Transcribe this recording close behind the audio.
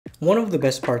One of the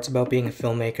best parts about being a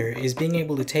filmmaker is being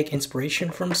able to take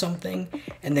inspiration from something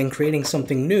and then creating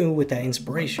something new with that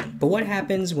inspiration. But what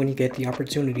happens when you get the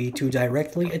opportunity to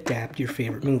directly adapt your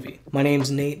favorite movie? My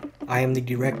name's Nate, I am the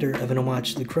director of An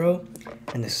Homage to the Crow,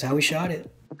 and this is how we shot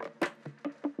it.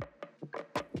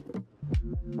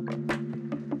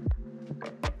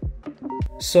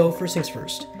 So first things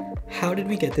first, how did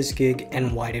we get this gig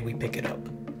and why did we pick it up?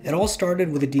 It all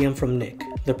started with a DM from Nick,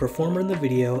 the performer in the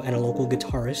video and a local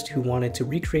guitarist who wanted to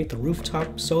recreate the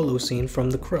rooftop solo scene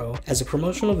from The Crow as a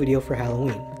promotional video for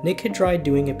Halloween. Nick had tried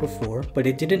doing it before, but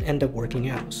it didn't end up working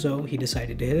out, so he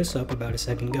decided to hit us up about a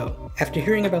second go. After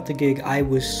hearing about the gig, I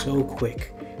was so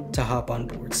quick to hop on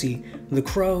board. See, The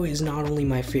Crow is not only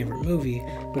my favorite movie,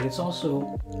 but it's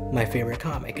also my favorite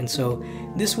comic, and so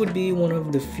this would be one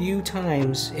of the few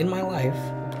times in my life,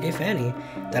 if any,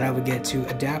 that I would get to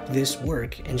adapt this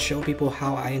work and show people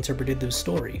how I interpreted the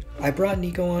story. I brought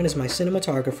Nico on as my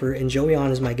cinematographer and Joey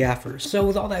on as my gaffer, so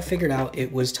with all that figured out,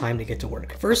 it was time to get to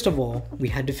work. First of all, we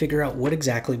had to figure out what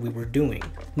exactly we were doing.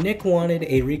 Nick wanted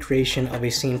a recreation of a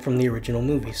scene from the original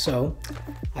movie, so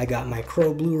I got my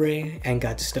Crow Blu-ray and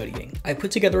got to studying. I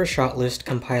put together a shot list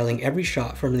compiling every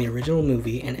shot from the original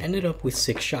movie and ended up with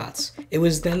 6 shots. It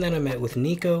was then that I met with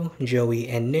Nico, Joey,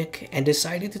 and Nick and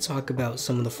decided to talk about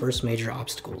some of the first major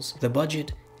obstacles: the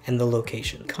budget and the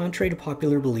location. Contrary to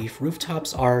popular belief,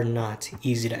 rooftops are not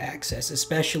easy to access,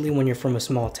 especially when you're from a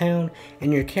small town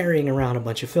and you're carrying around a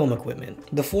bunch of film equipment.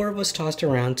 The 4 of us tossed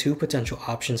around 2 potential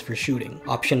options for shooting.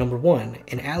 Option number 1,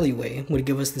 an alleyway, would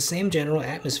give us the same general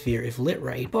atmosphere if lit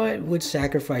right, but would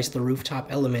sacrifice the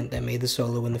rooftop element that made the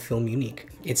solo in the film unique.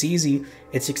 It's easy,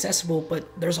 it's accessible, but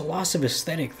there's a loss of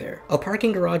aesthetic there. A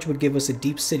parking garage would give us a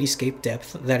deep cityscape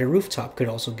depth that a rooftop could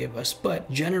also give us, but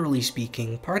generally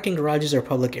speaking, parking garages are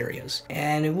public areas,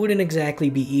 and it wouldn't exactly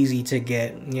be easy to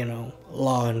get,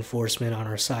 law enforcement on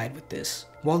our side with this.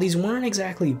 While these weren't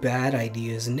exactly bad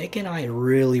ideas, Nick and I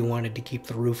really wanted to keep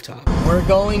the rooftop. We're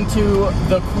going to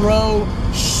the Crow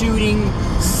shooting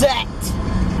set!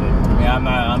 Yeah,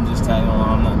 I'm just tagging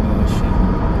along, I'm not doing this shit.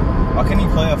 Why can't he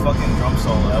play a fucking drum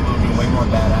solo? That would be way more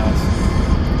badass.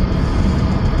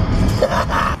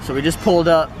 So we just pulled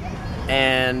up,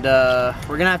 and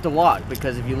we're gonna have to walk,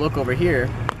 because if you look over here,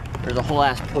 there's a whole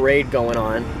ass parade going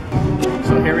on.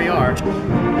 So here we are.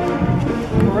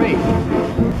 Parade.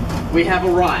 We have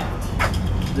arrived.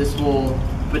 This will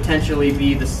potentially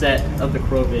be the set of the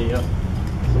Crow video.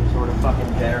 Some sort of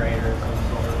fucking generator of some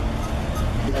sort.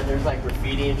 And there's like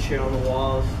graffiti and shit on the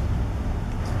walls.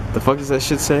 The fuck does that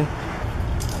shit say?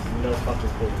 No fucking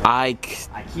clue.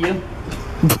 IKEA?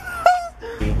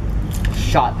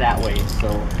 Shot that way, so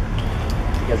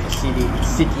you guys can see the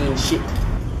city and shit.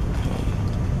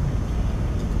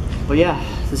 But yeah,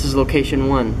 this is location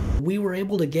 1. We were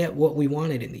able to get what we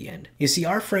wanted in the end. You see,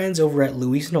 our friends over at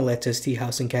Luis Noleta's Tea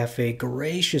House and Cafe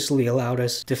graciously allowed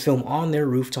us to film on their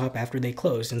rooftop after they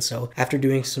closed, and so after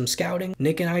doing some scouting,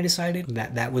 Nick and I decided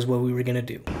that that was what we were gonna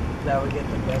do. That would get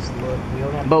the best look.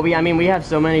 But we have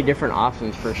so many different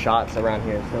options for shots around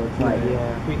here, so it's like,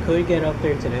 yeah. If we could get up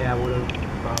there today, I would have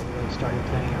probably started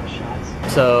planning out shots.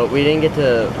 So we didn't get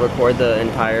to record the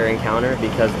entire encounter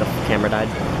because the camera died.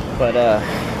 But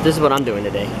this is what I'm doing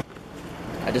today.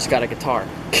 I just got a guitar.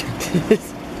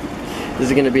 This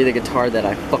is gonna be the guitar that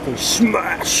I fucking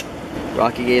smash.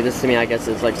 Rocky gave this to me. I guess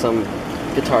it's like some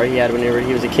guitar he had whenever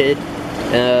he was a kid.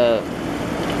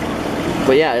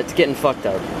 But yeah, it's getting fucked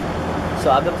up. So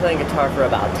I've been playing guitar for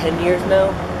about 10 years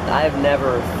now. I have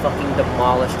never fucking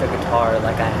demolished a guitar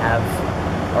like I have,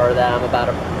 or that I'm about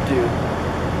to do.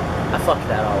 I fucked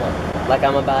that all up. Like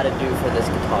I'm about to do for this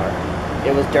guitar.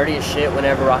 It was dirty as shit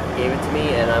whenever Rocky gave it to me,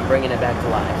 and I'm bringing it back to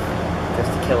life. Just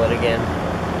to kill it again.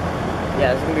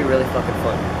 Yeah, it's gonna be really fucking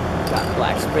fun. Got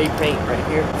black spray paint right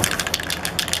here.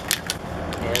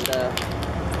 And I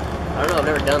don't know, I've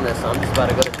never done this, so I'm just about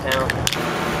to go to town.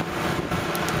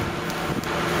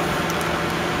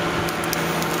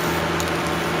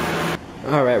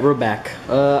 Alright, we're back.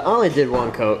 I only did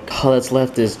 1 coat. All that's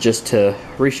left is just to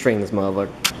restring this motherfucker.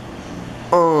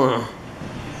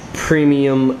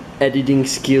 Premium editing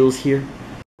skills here.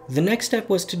 The next step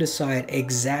was to decide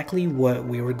exactly what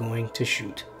we were going to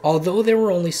shoot. Although there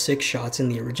were only 6 shots in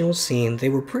the original scene, they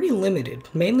were pretty limited,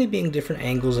 mainly being different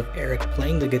angles of Eric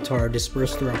playing the guitar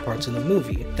dispersed throughout parts of the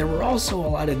movie. There were also a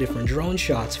lot of different drone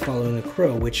shots following the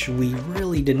Crow, which we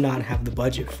really did not have the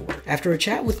budget for. After a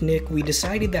chat with Nick, we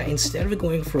decided that instead of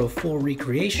going for a full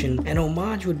recreation, an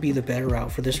homage would be the better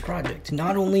route for this project.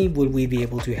 Not only would we be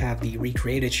able to have the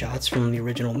recreated shots from the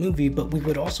original movie, but we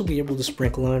would also be able to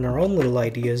sprinkle in our own little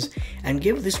ideas and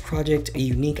give this project a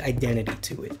unique identity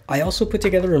to it. I also put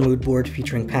together together a mood board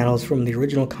featuring panels from the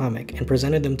original comic and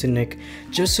presented them to Nick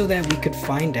just so that we could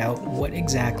find out what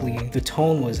exactly the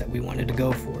tone was that we wanted to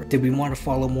go for. Did we want to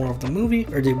follow more of the movie,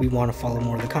 or did we want to follow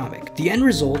more of the comic? The end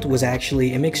result was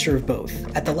actually a mixture of both.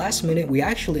 At the last minute, we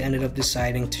actually ended up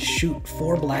deciding to shoot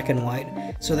 4 black and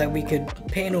white so that we could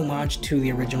pay an homage to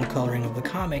the original coloring of the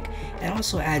comic and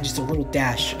also add just a little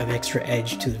dash of extra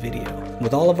edge to the video.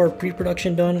 With all of our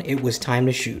pre-production done, it was time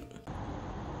to shoot.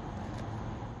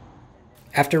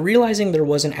 After realizing there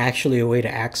wasn't actually a way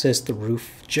to access the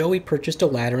roof, Joey purchased a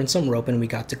ladder and some rope and we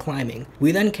got to climbing.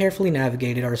 We then carefully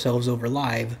navigated ourselves over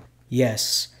live,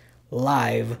 yes,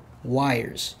 live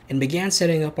wires, and began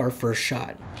setting up our first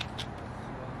shot.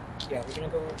 Yeah, we're gonna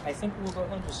go, I think we'll go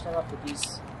ahead and just start off with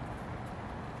these.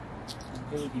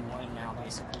 Really be one now,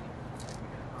 basically.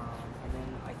 And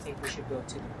then I think we should go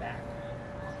to the back.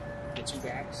 The 2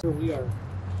 backs. Here we are.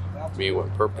 Me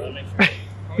went purple.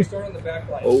 We start on the back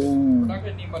light. Oh. We're not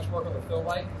going to need much work on the fill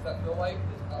light because that fill light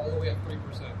is all the way at 3%.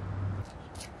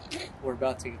 We're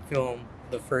about to film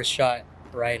the first shot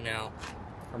right now.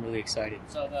 I'm really excited.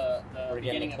 So We're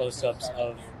getting close-ups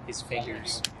of his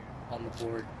fingers on the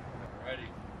board. Ready.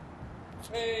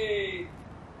 Hey!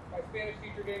 My Spanish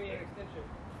teacher gave me an extension.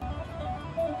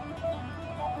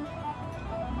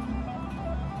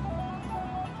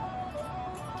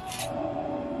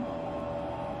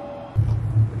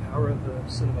 Power of the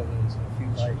cinema lens and a few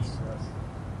lights.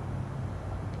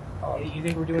 You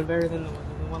think we're doing better than the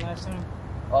one last time?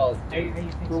 Oh, How you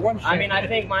think For so? one shot. I mean, I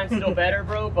think mine's still better,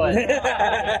 bro, but This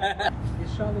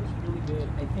shot looks really good.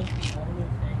 I think the only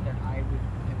thing that I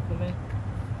would implement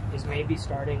is maybe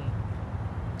starting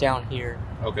down here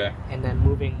Okay. and then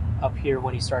moving up here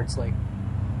when he starts, like,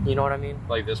 you know what I mean?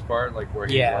 Like this part, like where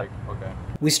he's Yeah. like, okay.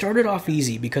 We started off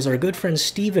easy because our good friend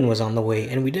Steven was on the way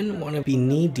and we didn't want to be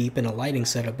knee-deep in a lighting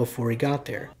setup before he got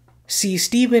there. See,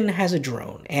 Steven has a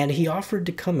drone and he offered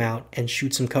to come out and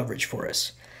shoot some coverage for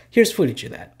us. Here's footage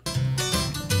of that.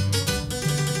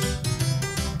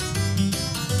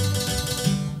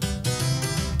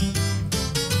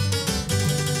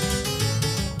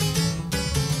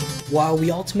 While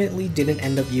we ultimately didn't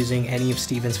end up using any of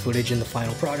Steven's footage in the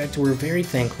final product, we're very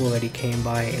thankful that he came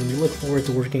by and we look forward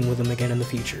to working with him again in the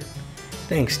future.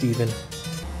 Thanks, Steven.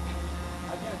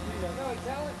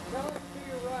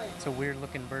 It's a weird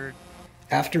looking bird.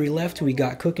 After he left, we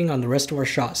got cooking on the rest of our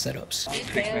shot setups. these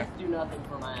pants do nothing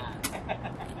for my ass.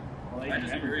 I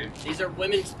disagree. These are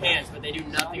women's pants, but they do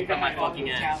nothing for my fucking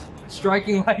ass.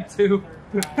 Striking light too.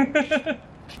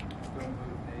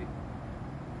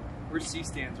 We're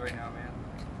C-stands right now, man.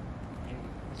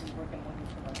 This is working wonders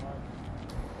for my heart.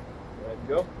 Ready to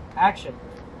go? Action.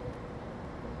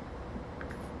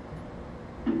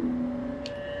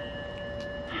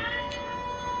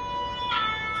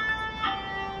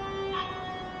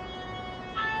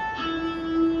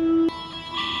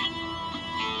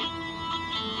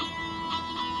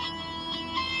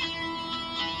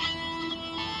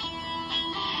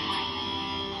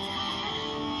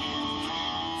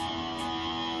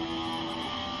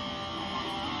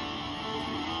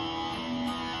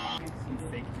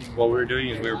 What we were doing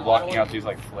is we were blocking out these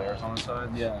like flares on the side.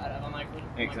 Yeah.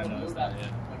 Yeah, 'cause I noticed that, yeah.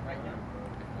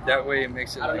 That way it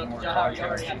makes it I don't like know more if you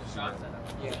already contrasty. have the shot set up.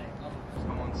 Yeah.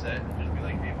 Come on set and just be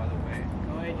like, hey, by the way,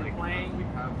 Go ahead, you're playing. we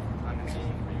have time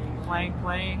in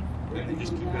Playing. and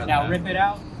just keep it at Now that. rip it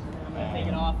out. I'm gonna take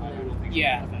it off.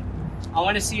 Yeah. I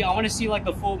want to see like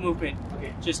the full movement.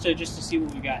 Okay. Just to see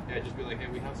what we got. Yeah, just be like, hey,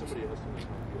 we have somebody else to make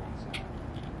you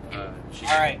on set. She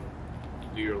All right.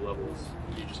 can do your levels.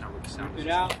 You just have like the sound. Rip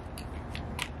it out.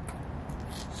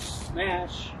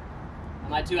 Smash.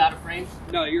 Am I too out of frame?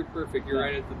 No, you're perfect. You're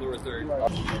right at the lower third.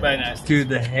 Very nice. Dude,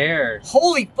 the hair.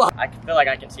 Holy fuck! I feel like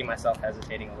I can see myself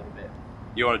hesitating a little bit.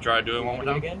 You want to try to do it one more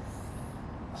time? Again?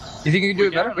 You think you can do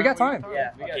it better? We got time.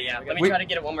 Yeah. Okay, yeah. Let me We- try to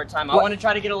get it one more time. I want to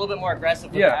try to get a little bit more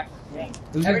aggressive with Yeah. that.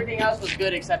 Everything else was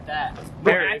good except that.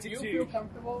 Barry, Do you feel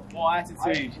comfortable? well,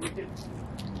 attitude.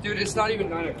 Dude, it's not even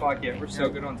 9 o'clock yet. We're so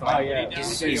good on time. Oh, yeah.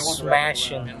 He's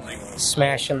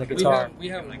smashing the guitar. We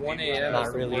have 1 a.m. Not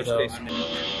as the really, worst though. case scenario.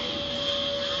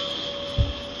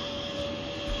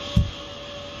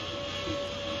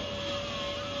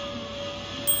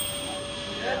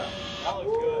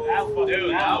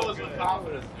 Dude, that was with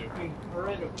confidence, dude.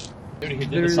 Dude, he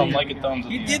did the some like it thumbs.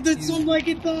 He did the some like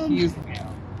it thumbs.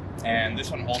 And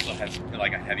this one also has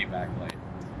like a heavy backlight.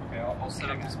 Okay, I'll set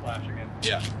up the splash again.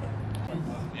 Yeah.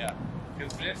 Yeah.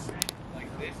 Because this, like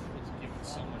this, is giving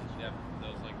so much depth.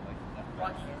 Those like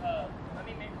that. Let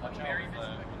me make Watch Mary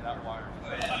with that wire.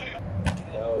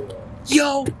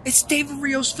 Yo, it's David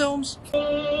Rios Films.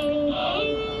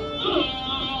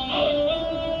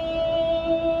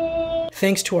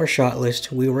 Thanks to our shot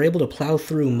list, we were able to plow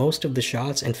through most of the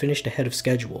shots and finished ahead of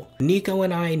schedule. Nico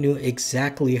and I knew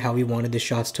exactly how we wanted the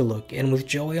shots to look, and with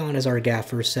Joey on as our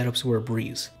gaffer, setups were a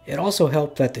breeze. It also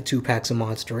helped that the 2 packs of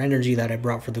Monster Energy that I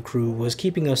brought for the crew was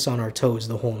keeping us on our toes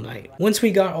the whole night. Once we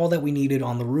got all that we needed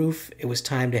on the roof, it was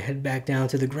time to head back down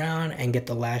to the ground and get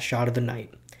the last shot of the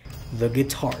night. The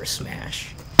guitar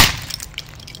smash.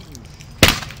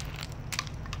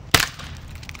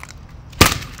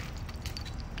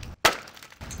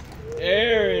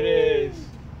 There it is.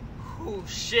 Oh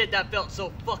shit, that felt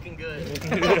so fucking good.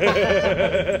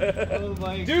 Oh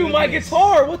my Dude, my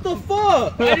guitar, what the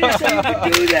fuck? I didn't say you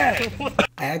could do that.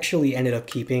 I actually ended up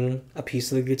keeping a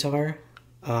piece of the guitar,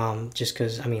 just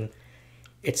because, I mean,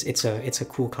 it's a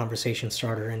cool conversation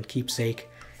starter and keepsake.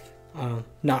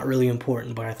 Not really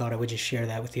important, but I thought I would just share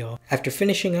that with y'all. After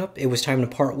finishing up, it was time to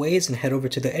part ways and head over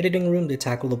to the editing room to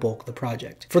tackle the bulk of the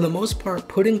project. For the most part,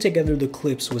 putting together the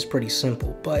clips was pretty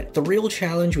simple, but the real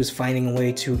challenge was finding a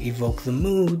way to evoke the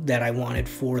mood that I wanted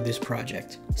for this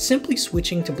project. Simply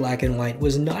switching to black and white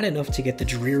was not enough to get the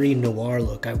dreary noir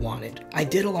look I wanted. I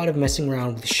did a lot of messing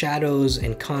around with shadows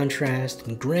and contrast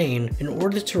and grain in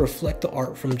order to reflect the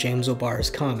art from James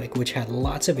O'Barr's comic, which had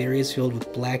lots of areas filled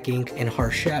with black ink and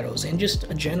harsh shadows, and just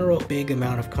a general big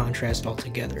amount of contrast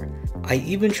altogether. I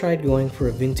even tried going for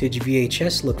a vintage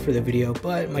VHS look for the video,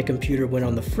 but my computer went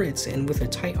on the fritz, and with a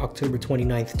tight October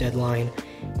 29th deadline,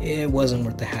 it wasn't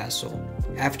worth the hassle.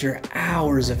 After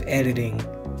hours of editing,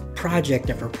 project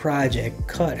after project,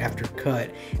 cut after cut,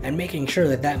 and making sure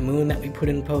that that moon that we put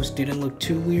in post didn't look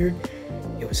too weird,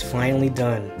 it was finally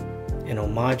done, an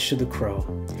homage to the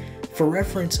Crow. For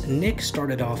reference, Nick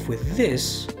started off with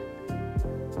this,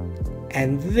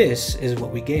 and this is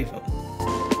what we gave him.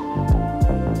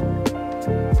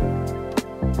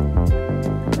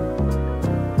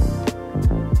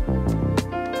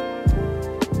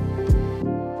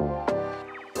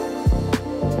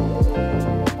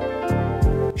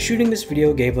 Shooting this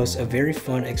video gave us a very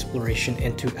fun exploration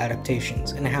into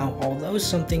adaptations and how, although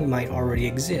something might already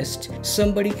exist,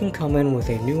 somebody can come in with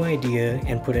a new idea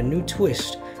and put a new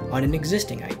twist on an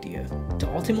existing idea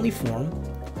to ultimately form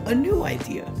a new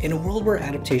idea. In a world where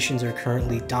adaptations are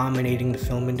currently dominating the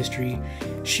film industry,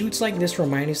 shoots like this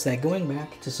remind us that going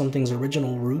back to something's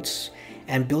original roots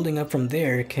and building up from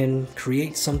there can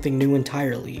create something new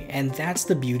entirely, and that's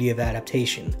the beauty of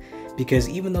adaptation, because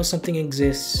even though something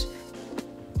exists,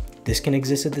 this can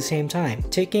exist at the same time.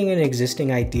 Taking an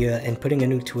existing idea and putting a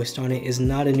new twist on it is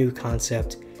not a new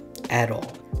concept at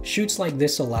all. Shoots like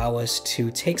this allow us to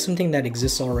take something that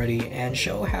exists already and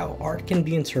show how art can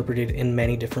be interpreted in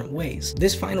many different ways.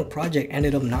 This final project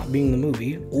ended up not being the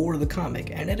movie or the comic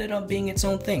and ended up being its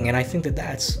own thing, and I think that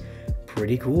that's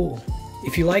pretty cool.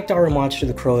 If you liked our homage to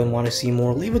the Crow and want to see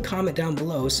more, leave a comment down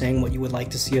below saying what you would like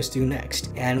to see us do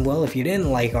next. And well, if you didn't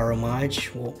like our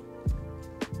homage, well,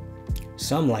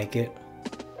 some like it,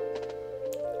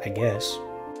 I guess.